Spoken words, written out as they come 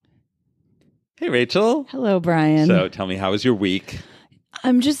Hey, Rachel. Hello, Brian. So tell me, how was your week?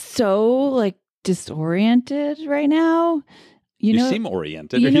 I'm just so disoriented right now. You seem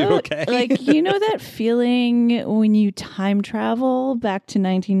oriented. Are you okay? That feeling when you time travel back to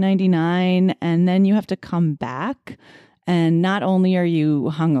 1999 and then you have to come back. And not only are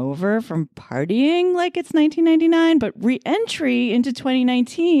you hungover from partying like it's 1999, but re-entry into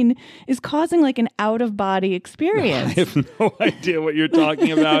 2019 is causing an out-of-body experience. I have no idea what you're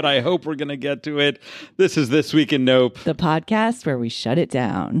talking about. I hope we're going to get to it. This is This Week in Nope, the podcast where we shut it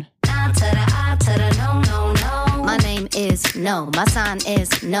down. My name is no. My sign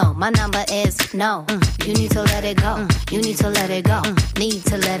is no. My number is no. You need to let it go. You need to let it go. Need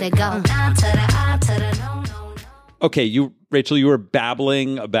to let it go. No. Okay, Rachel, you were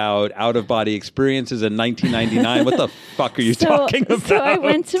babbling about out-of-body experiences in 1999. What the fuck are you talking about? So I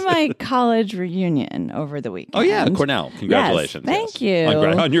went to my college reunion over the weekend. Oh, yeah, Cornell. Congratulations. Yes, thank you.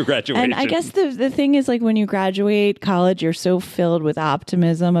 On your graduation. And I guess the thing is, when you graduate college, you're so filled with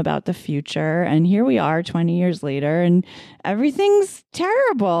optimism about the future. And here we are 20 years later, and everything's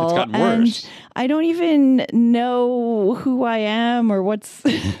terrible. It's gotten worse. And I don't even know who I am or what's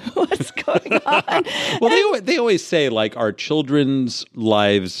going on. Well, they always say, our children's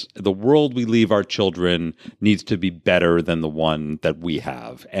lives, the world we leave our children needs to be better than the one that we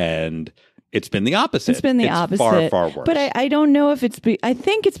have. And it's been the opposite. It's been the opposite. Far, far worse. But I don't know if it's... I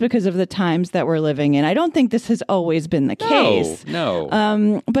think it's because of the times that we're living in. I don't think this has always been the case.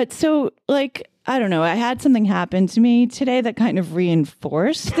 No. But so, I don't know. I had something happen to me today that kind of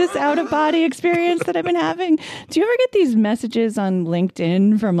reinforced this out-of-body experience that I've been having. Do you ever get these messages on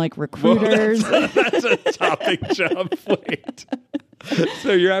LinkedIn from recruiters? Whoa, that's a topic jump. Wait.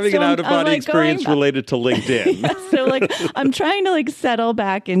 So you're having an out-of-body experience related to LinkedIn. Yeah, so I'm trying to settle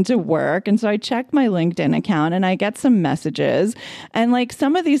back into work. And so I check my LinkedIn account and I get some messages. And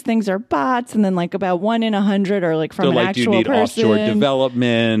some of these things are bots. And then about 1 in 100 are from an actual do you need person. offshore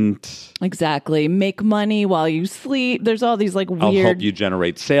development? Exactly. Make money while you sleep. There's all these weird... I'll help you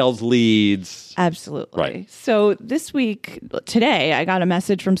generate sales leads. Absolutely. Right. So today, I got a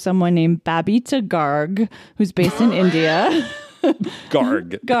message from someone named Babita Garg, who's based in India.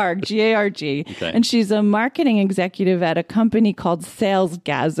 Garg, G-A-R-G. Okay. And she's a marketing executive at a company called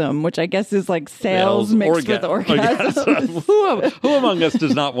Salesgasm, which I guess is sales mixed with orgasm. Who among us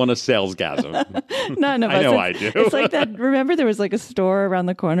does not want a salesgasm? None of us. I know I do. It's that. Remember, there was a store around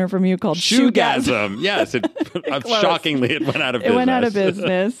the corner from you called Shoegasm. Yes, shockingly, it went out of business. It went out of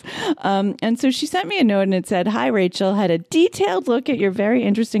business. And so she sent me a note and it said, "Hi, Rachel. Had a detailed look at your very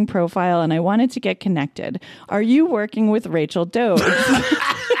interesting profile and I wanted to get connected. Are you working with Rachel Dodes?"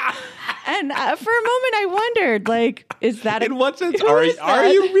 And for a moment, I wondered, is that... In what sense are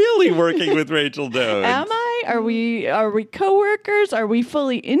you really working with Rachel Dodes? Am I? Are we coworkers? Are we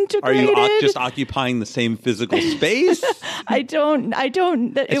fully integrated? Are you just occupying the same physical space? I don't.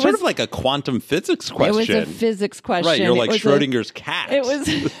 It's sort of like a quantum physics question. It was a physics question. Right, you're like Schrodinger's cat. It was,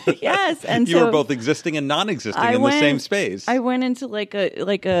 yes. And you were both existing and non-existing in the same space. I went into a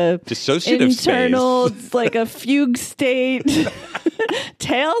dissociative internal, space. A fugue state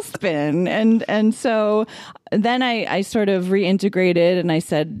tailspin. And so then I sort of reintegrated and I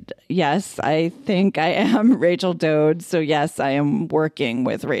said, yes, I think I am Rachel Dodes. So yes, I am working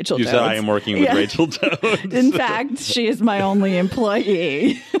with Rachel Dodes. You said I am working with Rachel Dodes. In fact, she is my only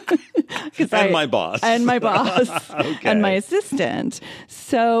employee. My boss. And my boss. Okay. And my assistant.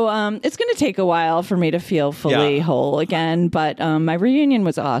 So it's going to take a while for me to feel fully whole again. But my reunion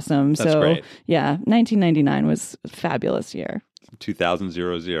was awesome. That's great. Yeah, 1999 was a fabulous year.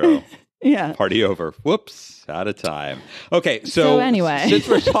 2000. Yeah. Party over. Whoops. Out of time. Okay. So anyway, since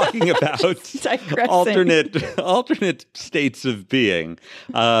we're talking about alternate states of being,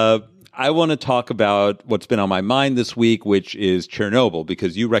 I want to talk about what's been on my mind this week, which is Chernobyl,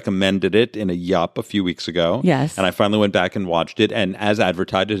 because you recommended it in a Yup a few weeks ago. Yes. And I finally went back and watched it. And as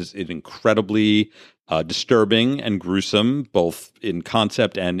advertised, it's incredibly disturbing and gruesome, both in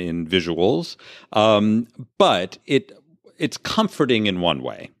concept and in visuals. But it's comforting in one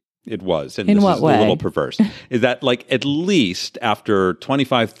way. It was. And in this what is way? A little perverse. Is that at least after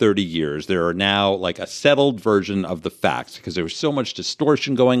 25, 30 years, there are now a settled version of the facts, because there was so much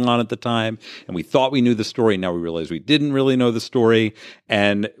distortion going on at the time. And we thought we knew the story. Now we realize we didn't really know the story.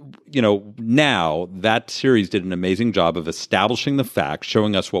 And now that series did an amazing job of establishing the facts,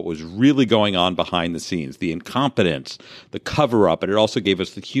 showing us what was really going on behind the scenes, the incompetence, the cover-up, and it also gave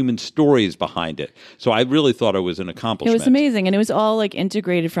us the human stories behind it. So I really thought it was an accomplishment. It was amazing, and it was all like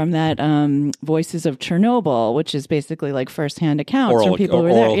integrated from that Voices of Chernobyl, which is basically like firsthand accounts from people who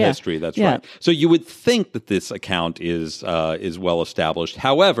were there. Oral history, that's right. So you would think that this account is well established.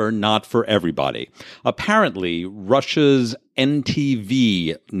 However, not for everybody. Apparently, Russia's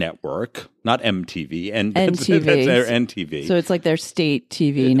NTV network, not MTV, and NTV. That's their NTV. So it's like their state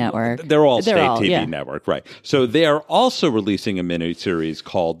TV network. They're all state TV network, right? So they are also releasing a miniseries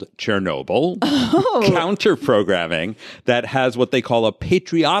called Chernobyl, counter-programming that has what they call a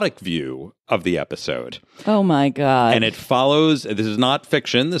patriotic view of the episode. Oh my God. And it follows, this is not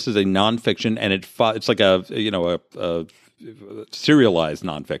fiction, this is a nonfiction, and it's like a serialized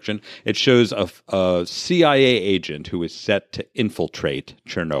nonfiction. It shows a CIA agent who is set to infiltrate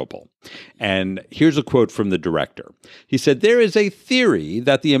Chernobyl. And here's a quote from the director. He said, "There is a theory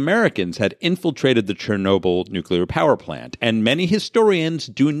that the Americans had infiltrated the Chernobyl nuclear power plant, and many historians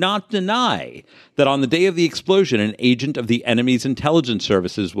do not deny that on the day of the explosion, an agent of the enemy's intelligence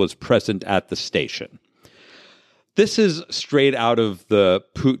services was present at the station." This is straight out of the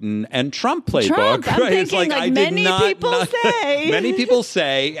Putin and Trump playbook. I'm thinking, many people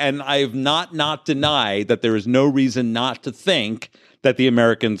say, and I have not denied that there is no reason not to think that the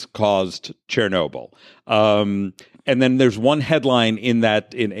Americans caused Chernobyl. And then there's one headline in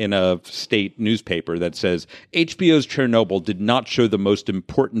a state newspaper that says, HBO's Chernobyl did not show the most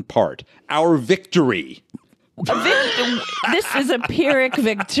important part, our victory. This is a Pyrrhic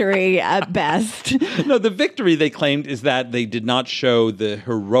victory at best. No, the victory they claimed is that they did not show the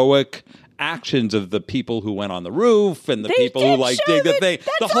heroic actions of the people who went on the roof and the people who dig the thing.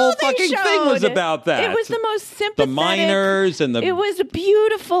 The whole fucking thing was about that. It was the most sympathetic. The miners and It was a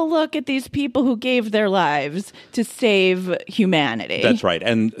beautiful look at these people who gave their lives to save humanity. That's right.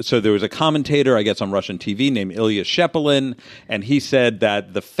 And so there was a commentator, I guess, on Russian TV named Ilya Shepelin, and he said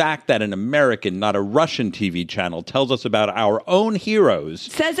that the fact that an American, not a Russian TV channel, tells us about our own heroes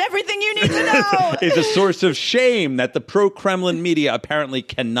says everything you need to know. Is a source of shame that the pro-Kremlin media apparently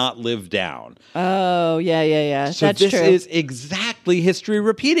cannot live down. Oh, yeah. So that's this true. is exactly history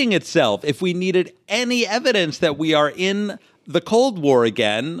repeating itself. If we needed any evidence that we are in the Cold War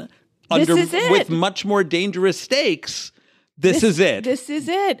again, with much more dangerous stakes, this is it. This is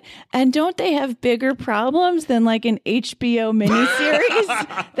it. And don't they have bigger problems than like an HBO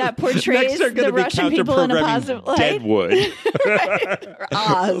miniseries that portrays the Russian people in a positive light? Deadwood. Right. Or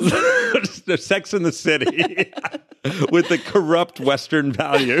Oz. The Sex in the City. With the corrupt Western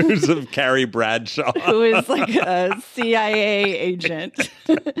values of Carrie Bradshaw. Who is like a CIA agent.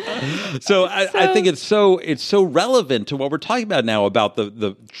 So I think it's so relevant to what we're talking about now about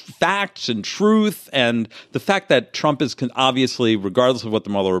the facts and truth and the fact that Trump is obviously, regardless of what the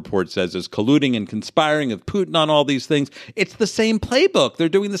Mueller report says, is colluding and conspiring with Putin on all these things. It's the same playbook. They're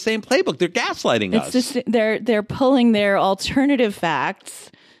doing the same playbook. They're gaslighting us. They're pulling their alternative facts.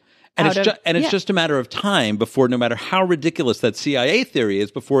 And it's just a matter of time before, no matter how ridiculous that CIA theory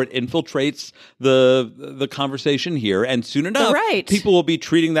is, before it infiltrates the conversation here. And soon enough, people will be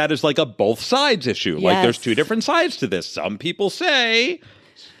treating that as like a both sides issue. Yes. Like there's two different sides to this. Some people say,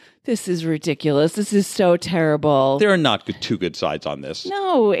 this is ridiculous. This is so terrible. There are not two good sides on this.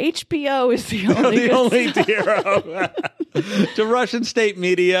 No, HBO is the only hero. To Russian state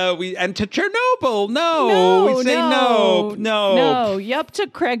media, and to Chernobyl, we say no. Yup to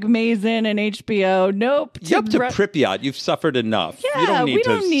Craig Mazin and HBO. Nope. Yup to Pripyat. You've suffered enough. Yeah, you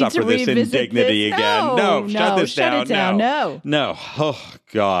don't need to suffer this indignity again. No, shut this down. Shut it down. No. Oh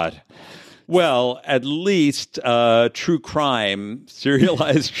God. Well, at least true crime,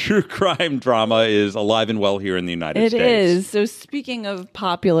 serialized true crime drama is alive and well here in the United States. It is. So speaking of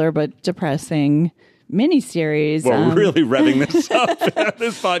popular but depressing miniseries. Well, we're really revving this up,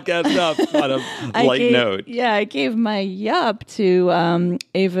 this podcast up on a light note. Yeah, I gave my yup to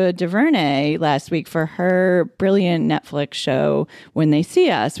Ava DuVernay last week for her brilliant Netflix show, When They See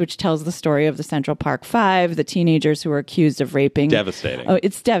Us, which tells the story of the Central Park Five, the teenagers who were accused of raping. Devastating. Oh,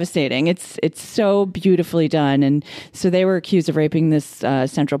 it's devastating. It's so beautifully done. And so they were accused of raping this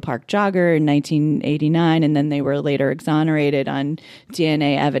Central Park jogger in 1989, and then they were later exonerated on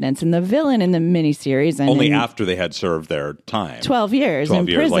DNA evidence. And the villain in the miniseries, only after they had served their time. 12 years in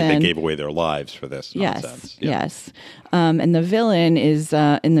prison. Like they gave away their lives for this nonsense. Yes. And the villain is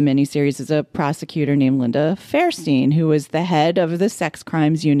in the miniseries is a prosecutor named Linda Fairstein, who was the head of the sex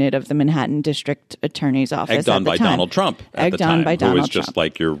crimes unit of the Manhattan District Attorney's Office. Egged on by Donald Trump at the time. By Donald Trump. Who was just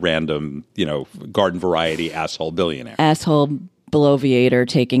like your random, garden variety asshole billionaire. Asshole bloviator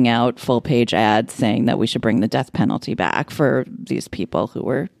taking out full-page ads saying that we should bring the death penalty back for these people who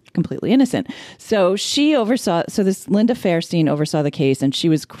were completely innocent. So this Linda Fairstein oversaw the case, and she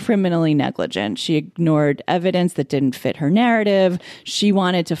was criminally negligent. She ignored evidence that didn't fit her narrative. She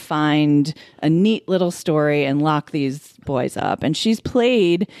wanted to find a neat little story and lock these boys up. And she's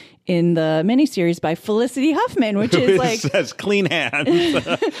played in the miniseries by Felicity Huffman, which is like says clean hands.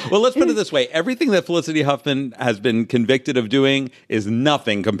 Well, let's put it this way. Everything that Felicity Huffman has been convicted of doing is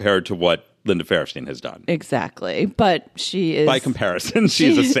nothing compared to what Linda Fairstein has done. Exactly. But she is... By comparison,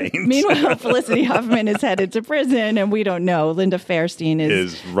 she's a saint. Meanwhile, Felicity Huffman is headed to prison, and we don't know. Linda Fairstein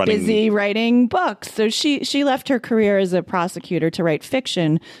is busy writing books. So she left her career as a prosecutor to write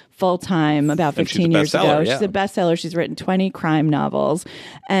fiction full-time about 15 years ago. She's a bestseller. She's written 20 crime novels.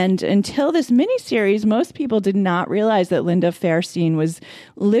 And until this miniseries, most people did not realize that Linda Fairstein was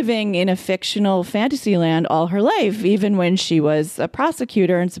living in a fictional fantasy land all her life, even when she was a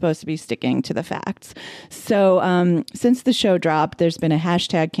prosecutor and supposed to be sticking to the facts. So since the show dropped, there's been a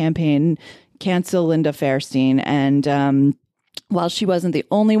hashtag campaign, Cancel Linda Fairstein. And while she wasn't the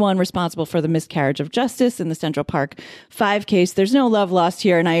only one responsible for the miscarriage of justice in the Central Park 5 case, there's no love lost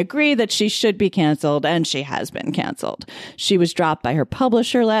here, and I agree that she should be canceled, and she has been canceled. She was dropped by her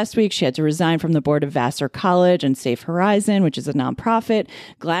publisher last week. She had to resign from the board of Vassar College and Safe Horizon, which is a nonprofit.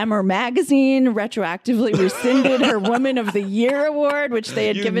 Glamour magazine retroactively rescinded her Woman of the Year award, which they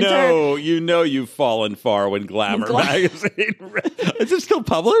had given to her. You know you've fallen far when Glamour magazine... Is it still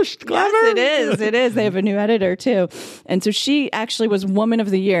published, Glamour? Yes, it is. They have a new editor, too. And so she actually was Woman of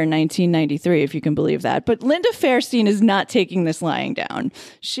the Year in 1993, if you can believe that. But Linda Fairstein is not taking this lying down.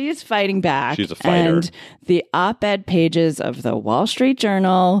 She is fighting back. She's a fighter. And the op-ed pages of the Wall Street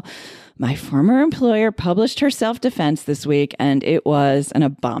Journal, my former employer, published her self-defense this week, and it was an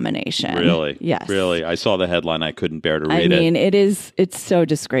abomination. Really? Yes. Really? I saw the headline. I couldn't bear to read it. I mean, it's so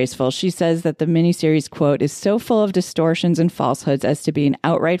disgraceful. She says that the miniseries, quote, is so full of distortions and falsehoods as to be an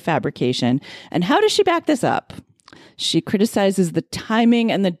outright fabrication. And how does she back this up? She criticizes the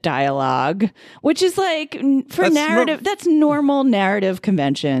timing and the dialogue, which is like that's normal narrative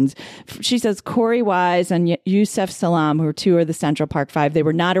conventions. She says Corey Wise and Yusef Salam, who are two of the Central Park 5, they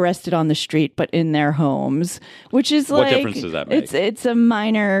were not arrested on the street, but in their homes, which is like... What difference does that make? It's a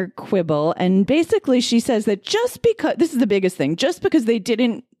minor quibble. And basically she says that just because, this is the biggest thing, just because they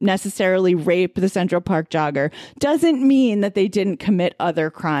didn't necessarily rape the Central Park jogger doesn't mean that they didn't commit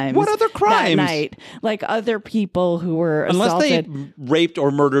other crimes. What other crimes? That night. Like other people who were assaulted. Unless they raped or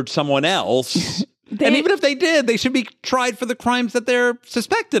murdered someone else. And even if they did, they should be tried for the crimes that they're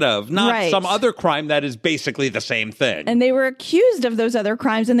suspected of, not some other crime that is basically the same thing. And they were accused of those other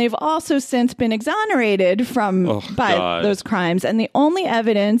crimes, and they've also since been exonerated by those crimes. And the only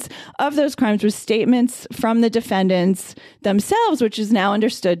evidence of those crimes was statements from the defendants themselves, which is now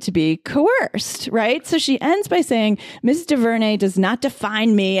understood to be coerced, right? So she ends by saying, Ms. DuVernay does not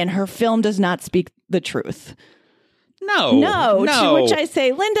define me, and her film does not speak the truth. No. To which I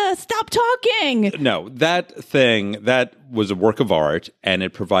say, Linda, stop talking. No, that was a work of art, and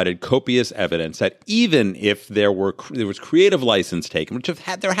it provided copious evidence that even if there was creative license taken, which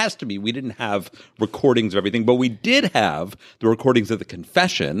there has to be, we didn't have recordings of everything, but we did have the recordings of the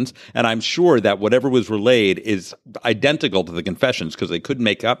confessions, and I'm sure that whatever was relayed is identical to the confessions because they couldn't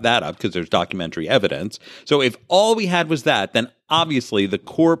make that up because there's documentary evidence. So if all we had was that, then obviously the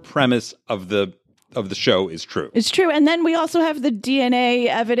core premise of the show is true. It's true. And then we also have the DNA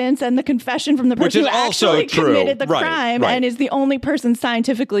evidence and the confession from the person who actually committed the crime and is the only person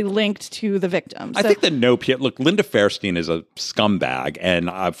scientifically linked to the victim. I think that look, Linda Fairstein is a scumbag, and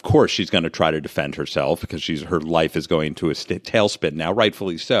of course she's going to try to defend herself because her life is going to a tailspin now,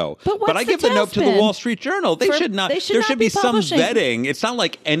 rightfully so. But I give the note to the Wall Street Journal. There should be some vetting. It's not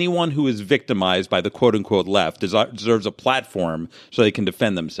like anyone who is victimized by the quote-unquote left deserves a platform so they can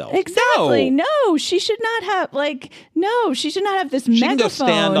defend themselves. Exactly. No. She should not have she should not have this megaphone. She can go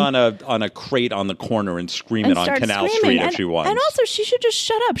stand on a crate on the corner and scream it on Canal Street if she wants. And also she should just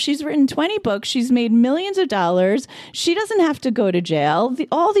shut up. She's written 20 books. She's made millions of dollars. She doesn't have to go to jail.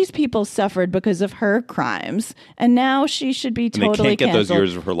 All these people suffered because of her crimes. And now she should be totally canceled. They can't get those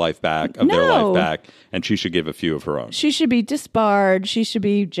years of her life back, their life back, and she should give a few of her own. She should be disbarred. She should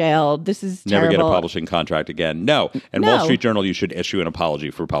be jailed. This is terrible. Never get a publishing contract again. No. And Wall Street Journal, you should issue an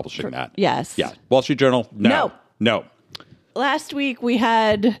apology for publishing that. Yes. Yeah. Wall Street Journal, no. Last week we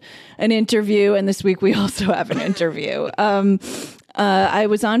had an interview, and this week we also have an interview. I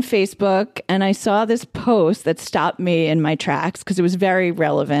was on Facebook and I saw this post that stopped me in my tracks because it was very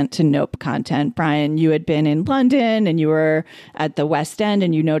relevant to Nope content. Brian, you had been in London and you were at the West End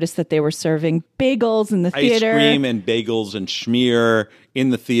and you noticed that they were serving bagels in the theater. Ice cream and bagels and schmear in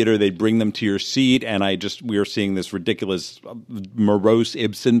the theater. They'd bring them to your seat, and we were seeing this ridiculous, morose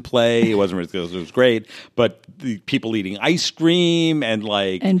Ibsen play. It wasn't ridiculous; it was great. But the people eating ice cream and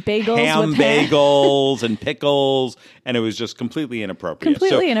bagels, ham bagels and pickles, and it was just completely inappropriate.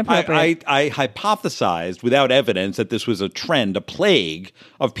 Inappropriate. I hypothesized without evidence that this was a trend, a plague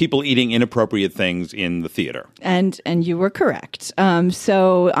of people eating inappropriate things in the theater. And you were correct.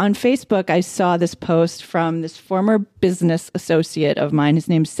 So on Facebook, I saw this post from this former business associate of mine. His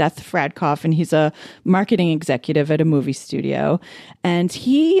name's Seth Fradkoff, and he's a marketing executive at a movie studio. And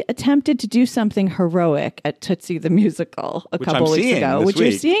he attempted to do something heroic at Tootsie the Musical a couple weeks ago, which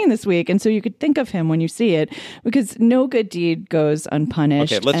you're seeing this week. And so you could think of him when you see it, because no good deed goes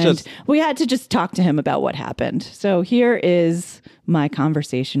unpunished. Okay, we had to just talk to him about what happened. So here is my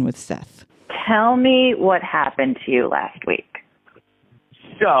conversation with Seth. Tell me what happened to you last week.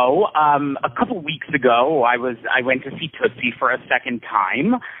 So, a couple weeks ago, I went to see Tootsie for a second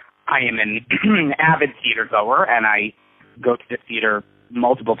time. I am an avid theater goer, and I go to the theater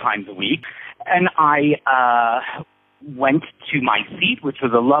multiple times a week. And I went to my seat, which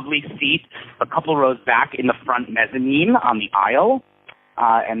was a lovely seat, a couple rows back in the front mezzanine on the aisle.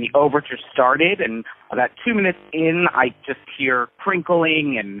 And the overture started, and about 2 minutes in, I just hear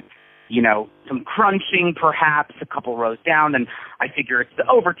crinkling and some crunching perhaps a couple rows down, and I figure it's the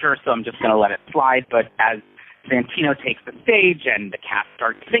overture, so I'm just going to let it slide. But as Santino takes the stage and the cast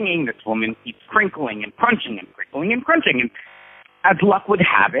starts singing, this woman keeps crinkling and crunching and crinkling and crunching. And as luck would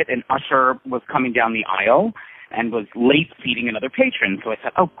have it, an usher was coming down the aisle and was late seating another patron. So I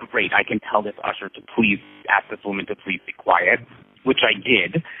said, oh, great, I can tell this usher to please ask this woman to please be quiet, which I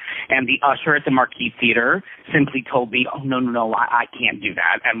did. And the usher at the Marquis Theater simply told me, oh, no, I can't do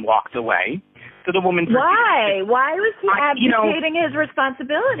that, and walked away. So the woman... Why? Why was he abdicating his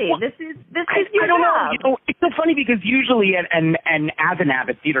responsibility? This is your job. I don't know. It's so funny because usually, and as an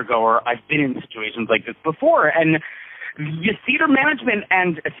avid theater goer, I've been in situations like this before, and the theater management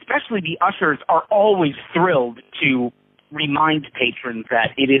and especially the ushers are always thrilled to remind patrons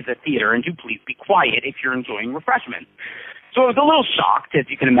that it is a theater and to please be quiet if you're enjoying refreshments. So I was a little shocked, as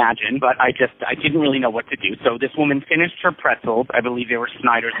you can imagine, but I didn't really know what to do. So this woman finished her pretzels. I believe they were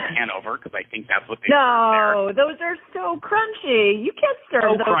Snyder's of Hanover, because I think that's what they were. No, those are so crunchy. You can't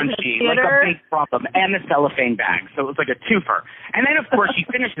serve those crunchy, in the theater. Like a big problem. And the cellophane bag. So it was like a twofer. And then, of course, she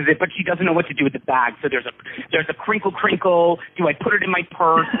finishes it, but she doesn't know what to do with the bag. So there's a crinkle. Do I put it in my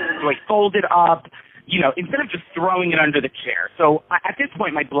purse? Do I fold it up? Instead of just throwing it under the chair. So at this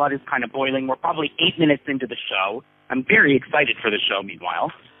point, my blood is kind of boiling. We're probably 8 minutes into the show. I'm very excited for the show, meanwhile.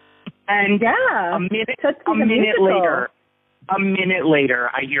 And a minute later,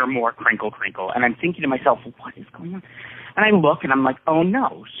 I hear more crinkle, and I'm thinking to myself, what is going on? And I look, and I'm like, oh,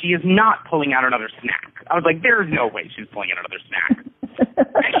 no, she is not pulling out another snack. I was like, there's no way she's pulling out another snack.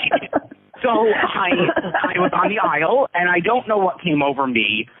 And she did. So I was on the aisle, and I don't know what came over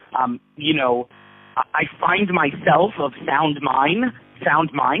me. I find myself of sound mind,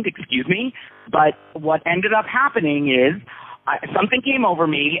 but what ended up happening is something came over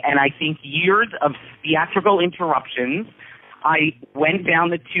me, and I think years of theatrical interruptions. I went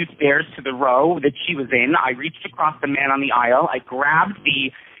down the 2 stairs to the row that she was in. I reached across the man on the aisle. I grabbed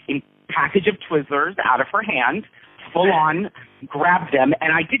the package of Twizzlers out of her hand, full on, grabbed them,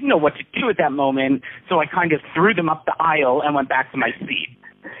 and I didn't know what to do at that moment, so I kind of threw them up the aisle and went back to my seat.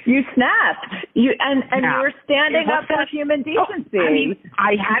 You snapped. You were standing up for human decency. I mean,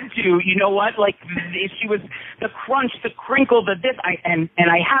 I had to. You know what? Like, she was the crunch, the crinkle, the this. I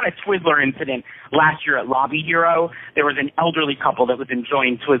had a Twizzler incident last year at Lobby Hero. There was an elderly couple that was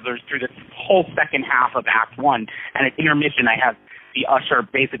enjoying Twizzlers through the whole second half of Act 1, and at intermission, I have the usher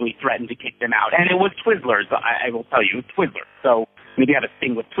basically threatened to kick them out, and it was Twizzlers. I will tell you, Twizzlers. So maybe I have a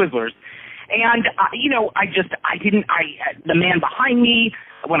thing with Twizzlers. And, the man behind me,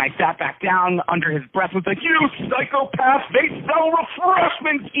 when I sat back down under his breath, was like, you psychopath, they sell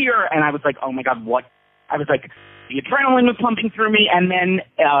refreshments here. And I was like, oh my God, what? I was like, the adrenaline was pumping through me. And then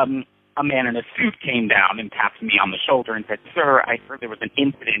a man in a suit came down and tapped me on the shoulder and said, sir, I heard there was an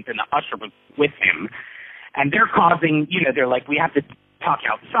incident and the usher was with him. And they're causing, they're like, we have to talk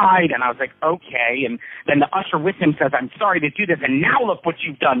outside. And I was like, okay. And then the usher with him says, I'm sorry to do this. And now look what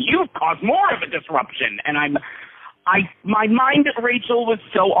you've done. You've caused more of a disruption. And my mind, Rachel, was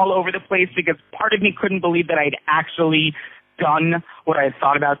so all over the place because part of me couldn't believe that I'd actually done what I had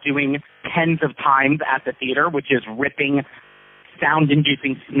thought about doing tens of times at the theater, which is ripping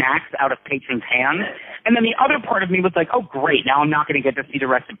sound-inducing snacks out of patrons' hands. And then the other part of me was like, oh, great, now I'm not going to get to see the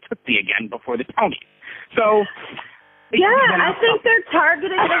rest of Tootsie again before the Tonys. So... Yeah, I think they're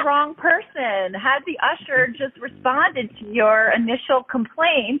targeting the wrong person. Had the usher just responded to your initial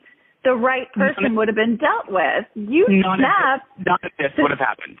complaint, the right person would have been dealt with. None of this would have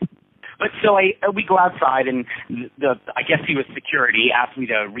happened. But so we go outside, and I guess he was security, asked me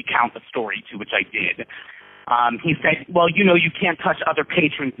to recount the story, to which I did. He said, well, you can't touch other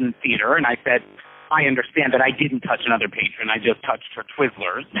patrons in the theater. And I said, I understand that I didn't touch another patron. I just touched her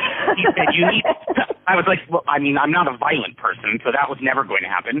Twizzlers. He said, I was like, well, I mean, I'm not a violent person, so that was never going to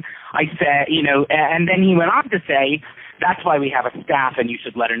happen. I said, and then he went on to say, that's why we have a staff and you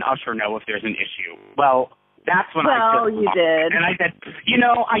should let an usher know if there's an issue. Well, that's when you did. And I said,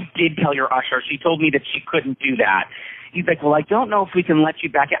 I did tell your usher. She told me that she couldn't do that. He's like, well, I don't know if we can let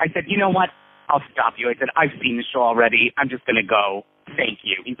you back in. I said, you know what? I'll stop you. I said, I've seen the show already. I'm just going to go. Thank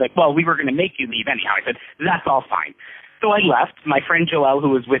you. He's like, well, we were going to make you leave anyhow. I said, that's all fine. So I left. My friend Joelle,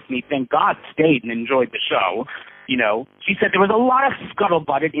 who was with me, thank God, stayed and enjoyed the show. She said there was a lot of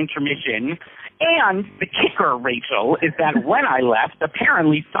scuttlebutt at intermission. And the kicker, Rachel, is that when I left,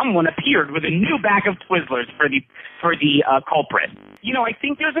 apparently someone appeared with a new bag of Twizzlers for the culprit. I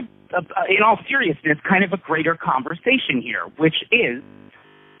think there's in all seriousness, kind of a greater conversation here, which is,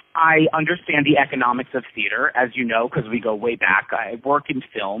 I understand the economics of theater, as you know, because we go way back. I work in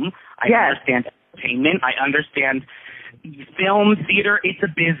film. I understand entertainment. I understand film, theater, it's a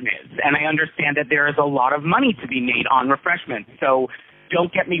business. And I understand that there is a lot of money to be made on refreshments. So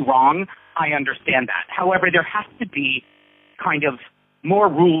don't get me wrong. I understand that. However, there has to be kind of more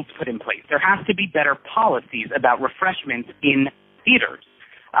rules put in place. There has to be better policies about refreshments in theaters.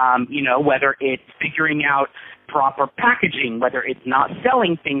 Whether it's figuring out proper packaging, whether it's not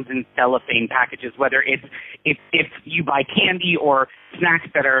selling things in cellophane packages, whether it's if you buy candy or snacks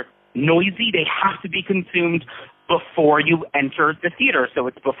that are noisy, they have to be consumed before you enter the theater. So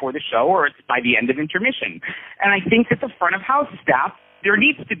it's before the show or it's by the end of intermission. And I think that the front of house staff, there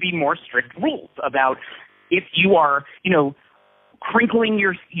needs to be more strict rules about if you are, crinkling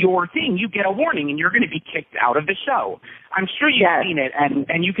your thing, you get a warning and you're going to be kicked out of the show. I'm sure you've seen it,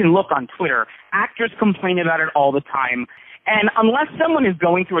 and you can look on Twitter. Actors complain about it all the time. And unless someone is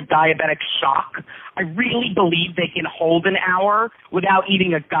going through a diabetic shock, I really believe they can hold an hour without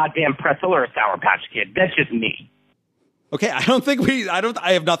eating a goddamn pretzel or a Sour Patch Kid. That's just me. Okay, I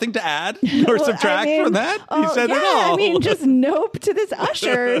have nothing to add or subtract from that. He said it all. I mean, just nope to this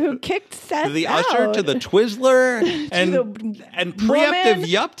usher who kicked Seth to the out. Usher, to the Twizzler, and preemptive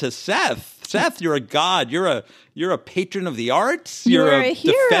yup to Seth. Seth, you're a god. You're a patron of the arts. You're a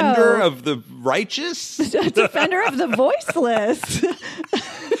defender of the righteous. A defender of the voiceless.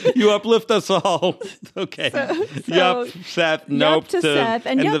 You uplift us all. Okay. Yup, Seth. Nope to Seth,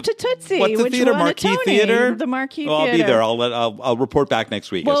 and yup to Tootsie. What's the theater? Marquee Theater. The Marquee Theater. I'll be there. I'll report back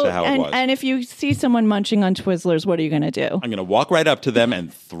next week as to how it was. And if you see someone munching on Twizzlers, what are you going to do? I'm going to walk right up to them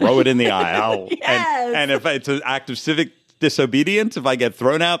and throw it in the aisle. Yes. And if it's an act of civic disobedience, if I get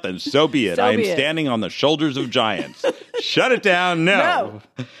thrown out, then so be it. I am standing on the shoulders of giants. Shut it down. No.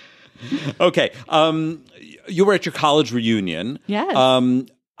 Okay. You were at your college reunion. Yes.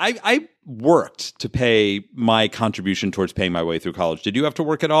 I worked to pay my contribution towards paying my way through college. Did you have to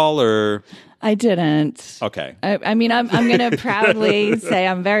work at all, or? I didn't. Okay. I mean, I'm going to proudly say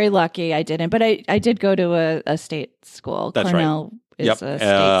I'm very lucky I didn't, but I did go to a state school. That's Cornell right. Is a state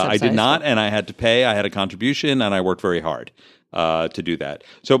I did not, school. and I had to pay. I had a contribution, and I worked very hard to do that.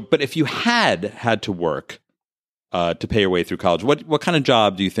 So, but if you had to work to pay your way through college, what kind of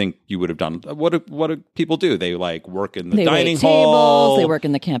job do you think you would have done? What do people do? They work in the dining hall. They work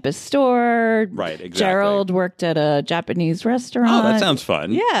in the campus store. Right, exactly. Gerald worked at a Japanese restaurant. Oh, that sounds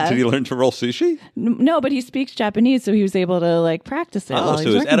fun. Yeah. Did he learn to roll sushi? No, but he speaks Japanese, so he was able to practice it. Oh, so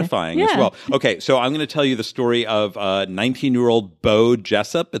it was edifying as well. Okay, so I'm going to tell you the story of 19-year-old Beau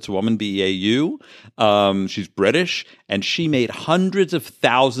Jessup. It's a woman, B-E-A-U. She's British, and she made hundreds of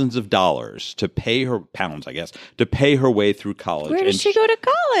thousands of dollars to pay her pounds, I guess, to pay her way through college. Where did she go to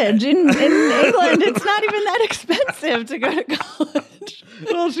college? In England, it's not even that expensive to go to college.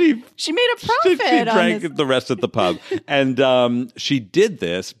 Well, she made a profit. She drank the rest at the pub. And she did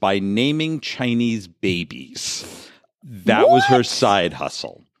this by naming Chinese babies. That was her side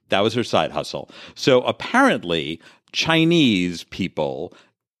hustle. So apparently Chinese people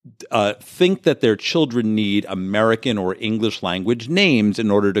think that their children need American or English language names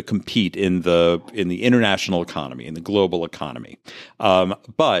in order to compete in the international economy, in the global economy.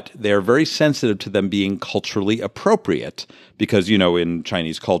 But they're very sensitive to them being culturally appropriate because, in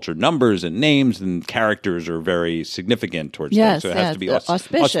Chinese culture, numbers and names and characters are very significant towards them. So it has to be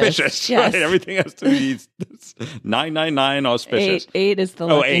auspicious. Yes. Right? Everything has to be 999 auspicious. 8 is the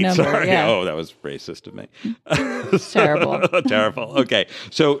lucky 8, number. sorry. Yeah. Oh, that was racist of me. Terrible. Terrible. Okay.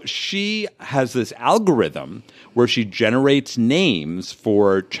 So she has this algorithm where she generates names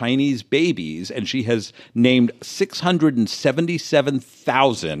for Chinese babies, and she has named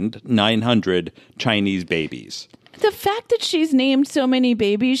 677,900 Chinese babies. The fact that she's named so many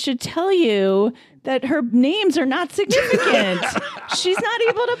babies should tell you that her names are not significant. She's not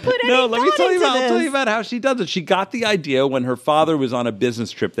able to put any No, let me thought tell you into about. I'll tell this. you about how she does it. She got the idea when her father was on a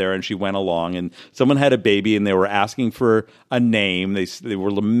business trip there, and she went along, and someone had a baby, and they were asking for a name. They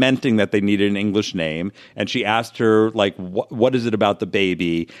were lamenting that they needed an English name, and she asked her like, "What is it about the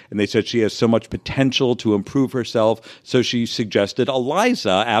baby?" And they said she has so much potential to improve herself. So she suggested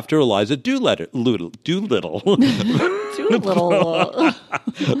Eliza after Eliza Doolittle Doolittle.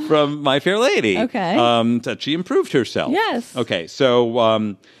 from My Fair Lady. Okay. That she improved herself. Yes. Okay.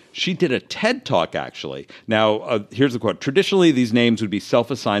 So she did a TED Talk, actually. Now, here's the quote. Traditionally, these names would be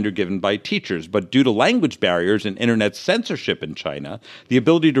self-assigned or given by teachers, but due to language barriers and internet censorship in China, the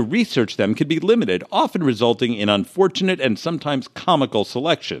ability to research them can be limited, often resulting in unfortunate and sometimes comical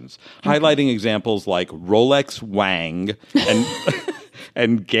selections, highlighting examples like Rolex Wang and,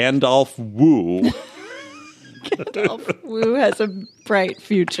 and Gandalf Wu. Gandalf Wu has a bright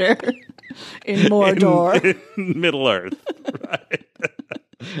future in Mordor. In Middle Earth, right?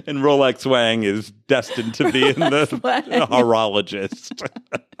 And Rolex Wang is destined to be in the horologist.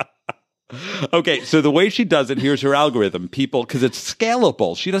 Okay, so the way she does it, here's her algorithm. People, because it's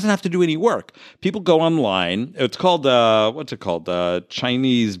scalable, she doesn't have to do any work. People go online. It's called, what's it called?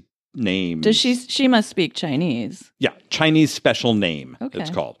 Chinese names. Does she must speak Chinese. Yeah, Chinese special name, Okay.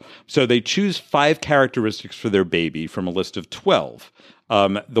 it's called. So they choose 5 characteristics for their baby from a list of 12.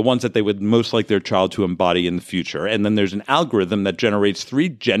 The ones that they would most like their child to embody in the future. And then there's an algorithm that generates 3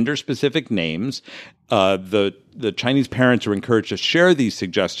 gender-specific names. The Chinese parents are encouraged to share these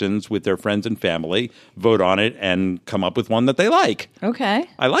suggestions with their friends and family, vote on it, and come up with one that they like. Okay.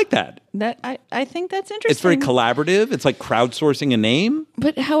 I like that. I think that's interesting. It's very collaborative. It's like crowdsourcing a name.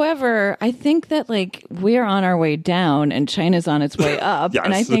 But however, I think that like we're on our way down and China's on its way up. Yes.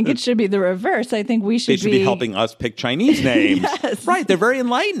 And I think it should be the reverse. I think we should They should be helping us pick Chinese names. Yes. Right. They're very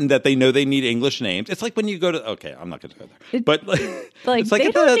enlightened that they know they need English names. It's like when you go to, okay, I'm not going to go there. But like it's like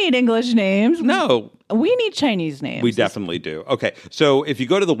they don't need English names. No. We need Chinese names. We definitely do. Okay. So if you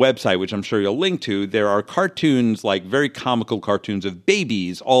go to the website, which I'm sure you'll link to, there are cartoons, like very comical cartoons of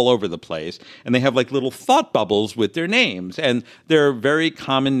babies all over the place. And they have like little thought bubbles with their names. And they're very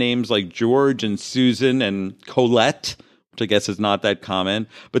common names like George and Susan and Colette, which I guess is not that common.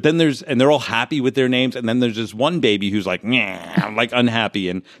 But then and they're all happy with their names. And then there's this one baby who's like, I'm like unhappy.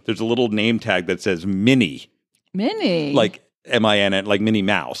 And there's a little name tag that says Minnie. Minnie. Like M-I-N, like Minnie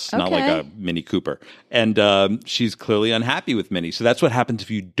Mouse, not like a Minnie Cooper. And she's clearly unhappy with Minnie. So that's what happens if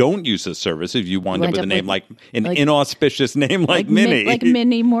you don't use this service, if you wind up with a name like an inauspicious name like Minnie. Like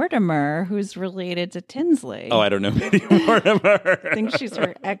Minnie Mortimer, who's related to Tinsley. Oh, I don't know Minnie Mortimer. I think she's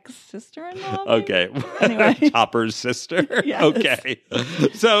her ex-sister-in-law. maybe? Okay. Anyway. Topper's sister? Yes. Okay.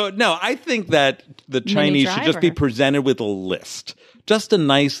 So, no, I think that the Chinese should just be Driver. presented with a list. Just a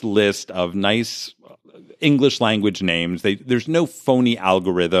nice list of nice English language names. There's no phony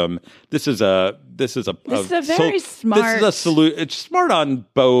algorithm. This is a very smart. It's smart on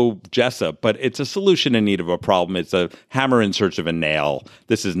Bo Jessup, but it's a solution in need of a problem. It's a hammer in search of a nail.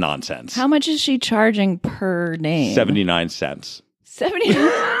 This is nonsense. How much is she charging per name? 79 cents. 70.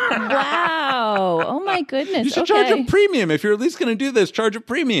 Wow. Oh my goodness. You should charge a premium. If you're at least going to do this, charge a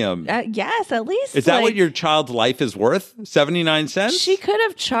premium. Yes, at least. Is that what your child's life is worth? 79 cents? She could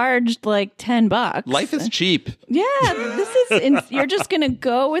have charged like $10. Life is cheap. Yeah, this is. You're just gonna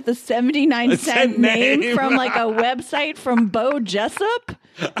go with a 79-cent name from like a website from Bo Jessup?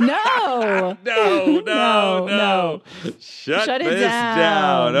 No. No. Shut it this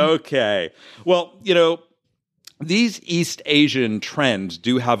down. Okay. Well, these East Asian trends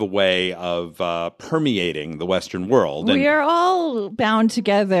do have a way of permeating the Western world. We are all bound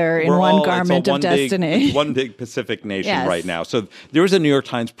together in one garment of destiny. It's one big Pacific nation Yes. right now. So there was a New York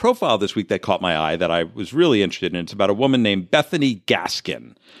Times profile this week that caught my eye that I was really interested in. It's about a woman named Bethany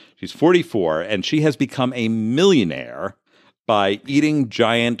Gaskin. She's 44, and she has become a millionaire by eating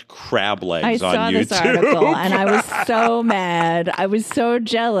giant crab legs I on saw YouTube. this article and I was so mad. I was so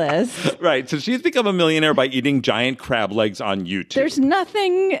jealous. Right. So she's become a millionaire by eating giant crab legs on YouTube. There's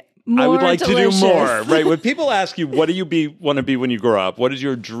nothing more I would like delicious. to do more. Right. When people ask you, what do you want to be when you grow up? What is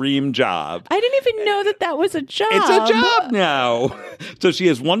your dream job? I didn't even know that was a job. It's a job now. So she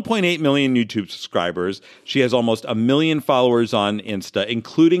has 1.8 million YouTube subscribers. She has almost 1 million followers on Insta,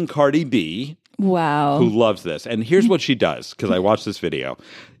 including Cardi B, Wow. who loves this. And here's what she does, because I watched this video.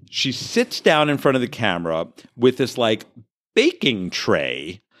 She sits down in front of the camera with this like baking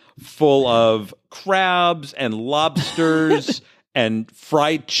tray full of crabs and lobsters and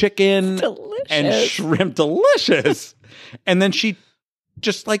fried chicken Delicious. and shrimp. Delicious. And then she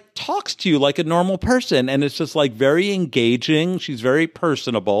just like talks to you like a normal person. And it's just like very engaging. She's very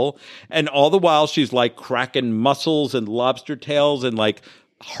personable. And all the while she's like cracking mussels and lobster tails and like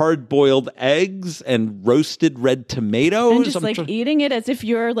hard-boiled eggs and roasted red tomatoes. And just eating it as if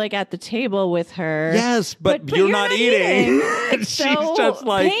you're like at the table with her. Yes, but you're not eating. It's She's so just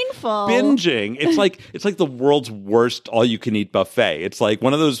like painful. binging. It's like the world's worst all-you-can-eat buffet. It's like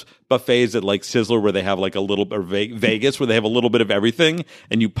one of those buffets at like Sizzler where they have like a little or Vegas where they have a little bit of everything,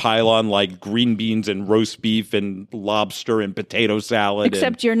 and you pile on like green beans and roast beef and lobster and potato salad.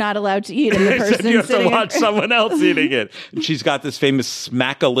 Except you're not allowed to eat, and the person you have to sitting watch someone else eating it. And she's got this famous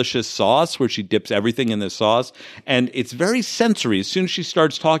Smackalicious sauce where she dips everything in this sauce, and it's very sensory. As soon as she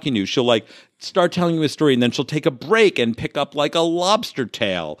starts talking to you, she'll like start telling you a story, and then she'll take a break and pick up like a lobster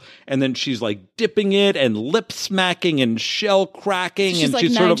tail, and then she's like dipping it and lip smacking and shell cracking, She's and like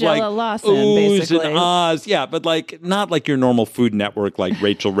she's sort of Nigella like Lawson, oohs basically. and ahs. Yeah, but like not like your normal Food Network like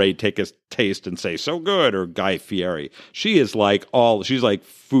Rachel Ray take a taste and say so good, or Guy Fieri. She is like she's like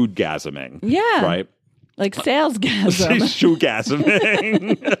food-gasming. Yeah. Right? like salesgasm. She's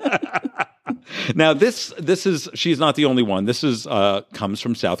shoe-gasming. Now, she's not the only one. This is comes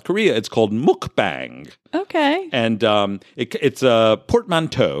from South Korea. It's called mukbang. Okay. And it's a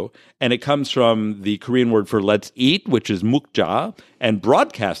portmanteau, and it comes from the Korean word for let's eat, which is mukja, and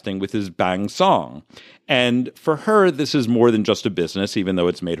broadcasting, with his bang song. And for her, this is more than just a business, even though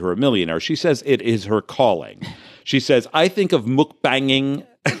it's made her a millionaire. She says it is her calling. She says, I think of mukbanging.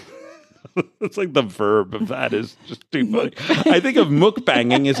 It's like the verb of that is just too funny. I think of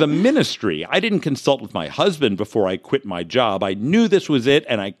mukbanging as a ministry. I didn't consult with my husband before I quit my job. I knew this was it,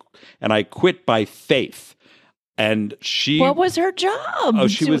 and I quit by faith. And she, What was her job? Oh,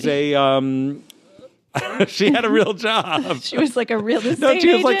 she was she had a real job. She was like a real estate No,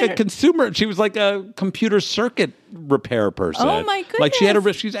 she was like a agent? consumer. She was like a computer circuit repair person. Oh, my goodness.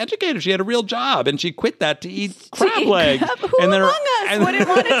 Like she's educated. She had a real job, and she quit that to eat crab eat legs. crab? Who among us wouldn't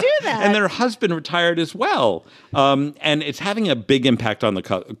want to do that? And their husband retired as well. And it's having a big impact on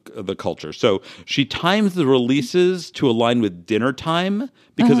the culture. So she times the releases to align with dinner time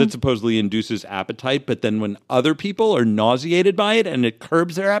because it supposedly induces appetite. But then when other people are nauseated by it and it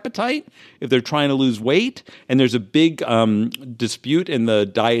curbs their appetite, if they're trying to lose weight, and there's a big dispute in the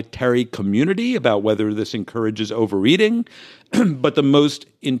dietary community about whether this encourages overeating. But the most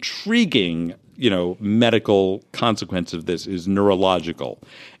intriguing, medical consequence of this is neurological.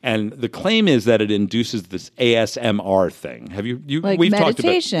 And the claim is that it induces this ASMR thing. Have you like we've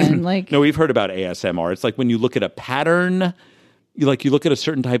meditation, talked about No, we've heard about ASMR. It's like when you look at a pattern, you look at a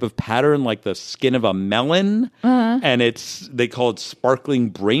certain type of pattern, like the skin of a melon, and they call it sparkling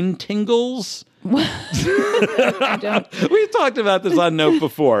brain tingles. We've talked about this on Note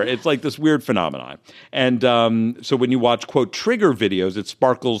before. It's like this weird phenomenon. And so when you watch, quote, trigger videos, it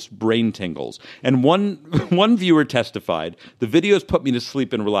sparkles brain tingles. And one viewer testified, the videos put me to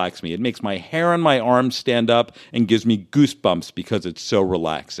sleep and relax me. It makes my hair on my arms stand up and gives me goosebumps because it's so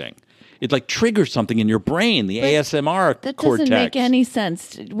relaxing. It like triggers something in your brain, the ASMR That cortex. doesn't make any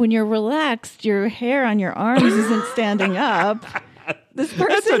sense. When you're relaxed, your hair on your arms isn't standing up. This person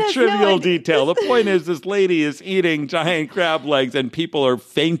That's a has trivial no detail. The point is, this lady is eating giant crab legs, and people are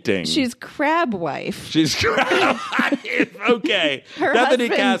fainting. She's crab wife. She's crab. Okay, Her Bethany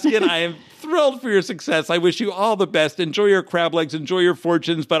husband- Kaskin, I am thrilled for your success. I wish you all the best. Enjoy your crab legs. Enjoy your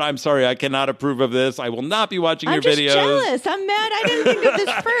fortunes. But I'm sorry, I cannot approve of this. I will not be watching I'm your just videos. jealous. I'm mad. I didn't think of this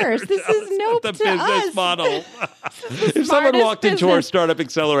first. This is nope the to business us. model. If someone smartest walked into our business. startup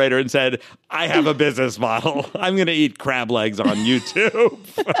accelerator and said, I have a business model, I'm going to eat crab legs on YouTube.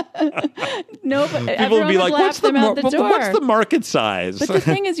 No, but People everyone would be like, laugh what's the them out the door. what's the market size? But the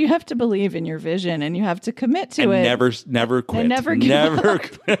thing is, you have to believe in your vision, and you have to commit to and it. never quit. And never give up.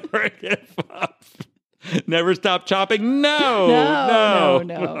 Never give up. Never stop chopping. No.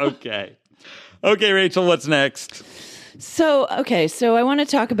 No. Okay, Rachel, what's next? So I want to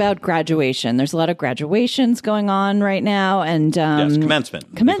talk about graduation. There's a lot of graduations going on right now, and Yes, commencement.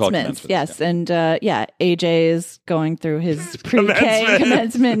 We call it commencements. Yes, and AJ is going through his pre-K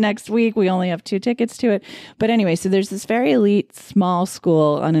commencement next week. We only have 2 tickets to it, but anyway, so there's this very elite small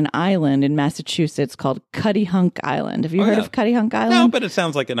school on an island in Massachusetts called Cuttyhunk Island. Have you heard of Cuttyhunk Island? No, but it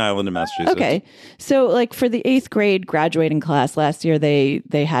sounds like an island in Massachusetts. Okay. So like for the 8th grade graduating class last year, they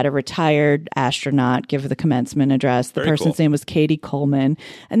had a retired astronaut give the commencement address. The person's name was Katie Coleman.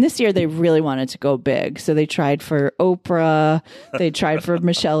 And this year they really wanted to go big. So they tried for Oprah, they tried for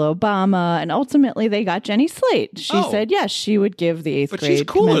Michelle Obama, and ultimately they got Jenny Slate. She said yes, she would give the 8th grade. But she's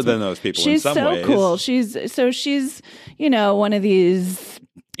cooler than those people in some ways. She's so cool. She's one of these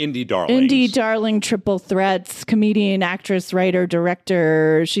indie darlings. Indie darling triple threats, comedian, actress, writer,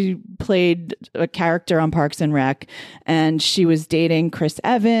 director. She played a character on Parks and Rec, and she was dating Chris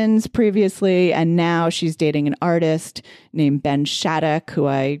Evans previously, and now she's dating an artist named Ben Shattuck, who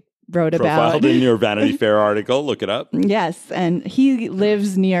I wrote Profiled about. in your Vanity Fair article. Look it up. Yes, and he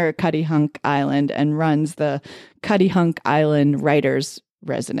lives near Cuttyhunk Island and runs the Cuttyhunk Island Writers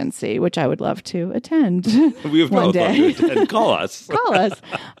Residency, which I would love to attend. We have one both day. loved to attend. Call us. Call us.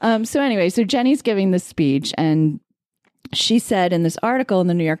 So anyway, so Jenny's giving this speech, and she said in this article in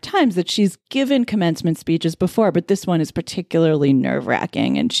the New York Times that she's given commencement speeches before, but this one is particularly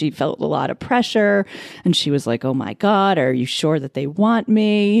nerve-wracking, and she felt a lot of pressure, and she was like, oh my God, are you sure that they want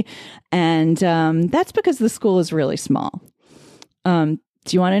me? And that's because the school is really small. Do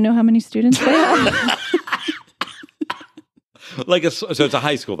you want to know how many students they have? So it's a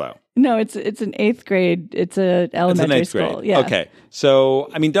high school though. No, it's an 8th grade. It's an elementary school. Grade. Yeah. Okay. So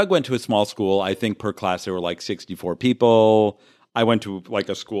I mean, Doug went to a small school. I think per class there were like 64 people. I went to like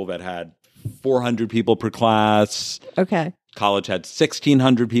a school that had 400 people per class. Okay. College had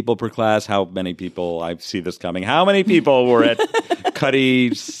 1,600 people per class. How many people? I see this coming. How many people were at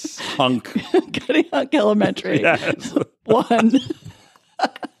Cuttyhunk Elementary? Yes. 1. So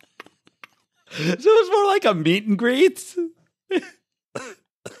it was more like a meet and greet.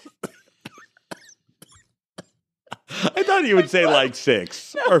 I thought you would say like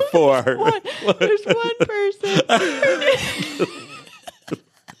 6 or 4. There's one person. Her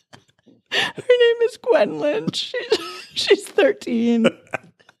name is Gwendolyn. She's 13.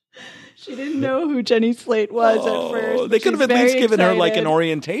 She didn't know who Jenny Slate was at first. They could have at least given her like an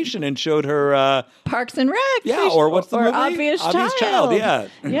orientation and showed her Parks and Rec. Yeah, or what's the movie? Obvious Child. Yeah.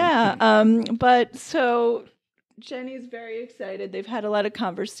 Yeah. But so Jenny's very excited. They've had a lot of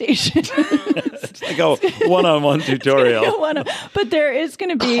conversation. It's like a one-on-one tutorial. But there is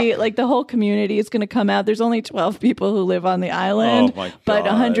going to be, like, the whole community is going to come out. There's only 12 people who live on the island. Oh, my God. But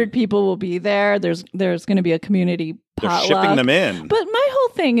 100 people will be there. There's going to be a community potluck. They're shipping them in. But my whole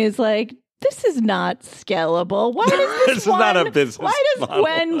thing is, like, this is not scalable. Why does this is not a business Why does model.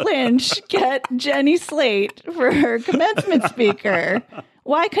 Gwen Lynch get Jenny Slate for her commencement speaker?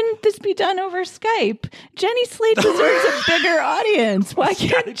 Why couldn't this be done over Skype? Jenny Slate deserves a bigger audience. Why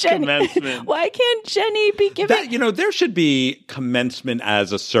can't Jenny be given? There should be commencement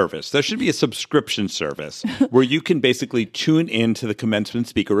as a service. There should be a subscription service where you can basically tune into the commencement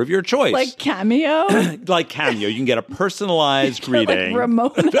speaker of your choice. Like Cameo? Like Cameo. You can get a personalized reading. Like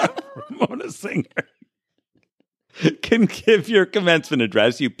Ramona Singer can give your commencement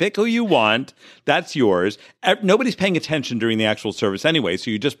address. You pick who you want. That's yours. Nobody's paying attention during the actual service anyway. So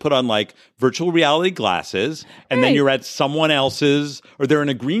you just put on like virtual reality glasses and then you're at someone else's, or they're in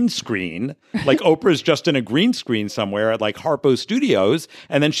a green screen. Like Oprah's just in a green screen somewhere at like Harpo Studios.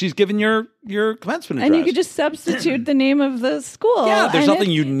 And then she's given your commencement address. And you could just substitute the name of the school. Yeah, there's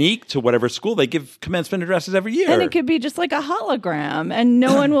nothing unique to whatever school. They give commencement addresses every year. And it could be just like a hologram, and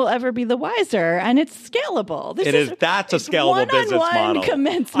no one will ever be the wiser. And it's scalable. That's a scalable business model.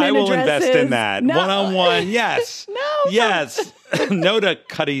 Commencement I will addresses. invest in that. No. One-on-one, yes. No. No to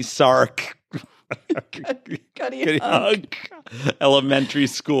Cutty Sark. Cutty Hunk. Elementary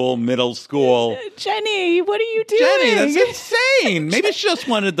school, middle school. Jenny, what are you doing? Jenny, that's insane. Maybe she just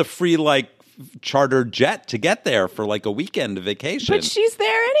wanted the free, charter jet to get there for like a weekend vacation. But she's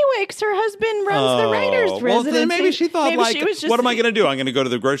there anyway because her husband runs the writer's residency. Then maybe she thought, what am I going to do? I'm going to go to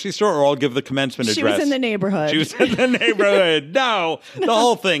the grocery store, or I'll give the commencement address. She was in the neighborhood. No, the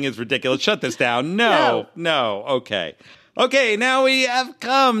whole thing is ridiculous. Shut this down. No. Okay, now we have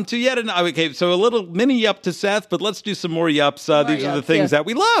come to yet another. Okay, so a little mini yup to Seth, but let's do some more yups. These are the things that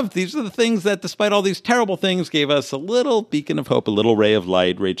we loved. These are the things that, despite all these terrible things, gave us a little beacon of hope, a little ray of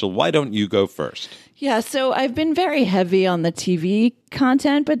light. Rachel, why don't you go first? Yeah, so I've been very heavy on the TV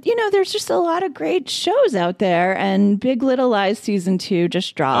content, but there's just a lot of great shows out there, and Big Little Lies season 2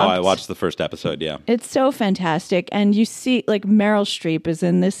 just dropped. Oh, I watched the first episode, yeah. It's so fantastic, and you see, like, Meryl Streep is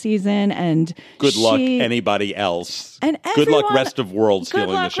in this season, and good luck anybody else. And good luck rest of world stealing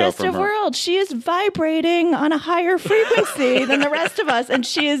the show from her. Good luck rest of world. She is vibrating on a higher frequency than the rest of us, and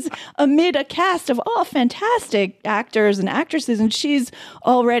she is amid a cast of all fantastic actors and actresses, and she's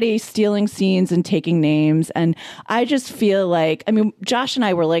already stealing scenes and taking names, and I just feel like, Josh and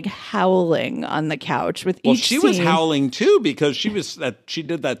I were like howling on the couch with each scene. Well, she was howling too because she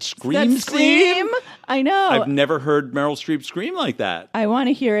did that scream scene. I know. I've never heard Meryl Streep scream like that. I want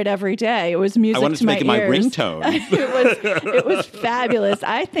to hear it every day. It was music I wanted to make it my ringtone. It was fabulous.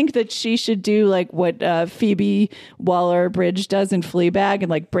 I think that she should do like what Phoebe Waller-Bridge does in Fleabag and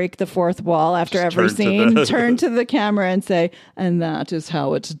like break the fourth wall after every scene. Turn to the camera and say, "And that is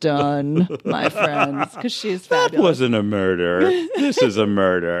how it's done, my friends," because she's fabulous. That wasn't a murder. This is a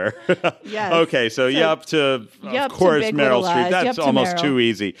murder. Yes. Okay, so yup to, of course, Meryl Streep. That's almost too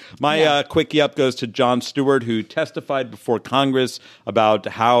easy. My quick yup goes to Jon Stewart, who testified before Congress about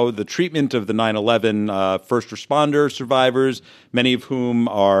how the treatment of the 9/11 first responder survivors, many of whom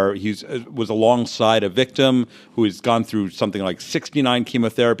was alongside a victim who has gone through something like 69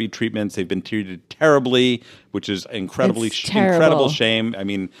 chemotherapy treatments. They've been treated terribly, which is incredible shame.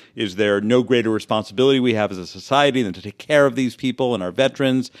 Is there no greater responsibility we have as a society than to take care of these people and our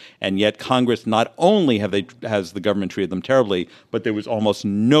veterans? And yet Congress, not only has the government treated them terribly, but there was almost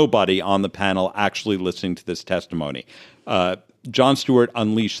nobody on the panel actually listening to this testimony. Jon Stewart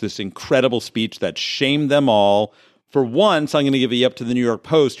unleashed this incredible speech that shamed them all. For once, I'm going to give a up to the New York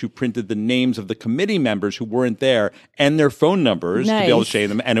Post, who printed the names of the committee members who weren't there and their phone numbers to be able to shame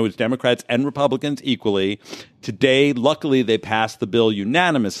them. And it was Democrats and Republicans equally. Today, luckily, they passed the bill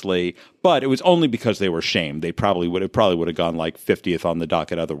unanimously, but it was only because they were shamed. It probably would have gone like 50th on the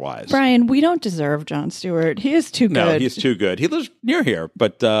docket otherwise. Brian, we don't deserve Jon Stewart. He is too good. No, he's too good. He lives near here,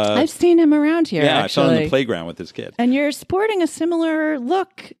 but I've seen him around here. Yeah, actually. I saw him in the playground with his kid. And you're sporting a similar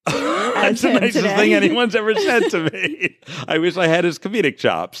look. That's the nicest thing anyone's ever said to me. I wish I had his comedic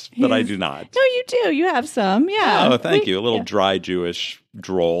chops, but I do not. No, you do. You have some. Yeah. Oh, thank you. A little dry Jewish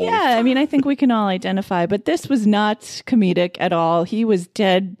droll. Yeah, I think we can all identify, but this was not comedic at all. He was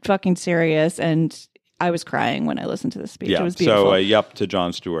dead fucking serious, and I was crying when I listened to this speech. It was beautiful. So, yup to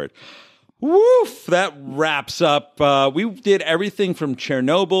Jon Stewart. Woof! That wraps up. We did everything from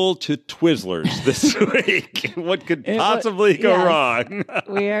Chernobyl to Twizzlers this week. What could possibly go wrong?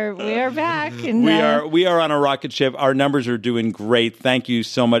 We are back. And, we are on a rocket ship. Our numbers are doing great. Thank you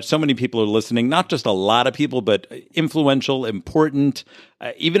so much. So many people are listening. Not just a lot of people, but influential, important.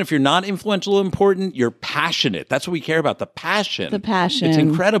 Even if you're not influential or important, you're passionate. That's what we care about, the passion. The passion. It's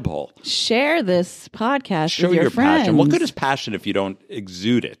incredible. Share this podcast with your friends. Passion. What good is passion if you don't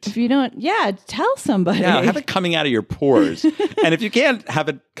exude it? If you don't, tell somebody. Yeah, have it coming out of your pores. And if you can't have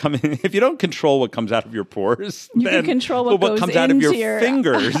it coming, if you don't control what comes out of your pores, you can control what goes comes out of your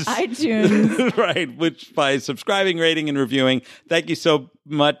fingers. iTunes. Right, which by subscribing, rating, and reviewing. Thank you so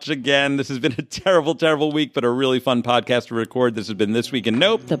much again. This has been a terrible, terrible week, but a really fun podcast to record. This has been This Week in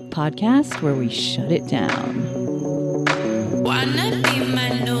Nope, the podcast where we shut it down. Wanna be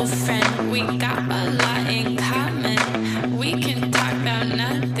my new friend? We got a lot in common. We can talk about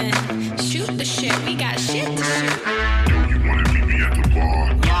nothing. Shoot the shit, we got shit to shoot. Yo, you wanna meet me at the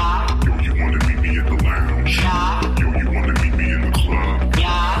bar? Yeah. Yo, you wanna meet me at the lounge? Yeah. Yo, you wanna meet me in the club?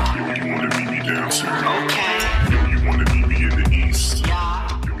 Yeah. Yo, you wanna meet me downtown? Okay.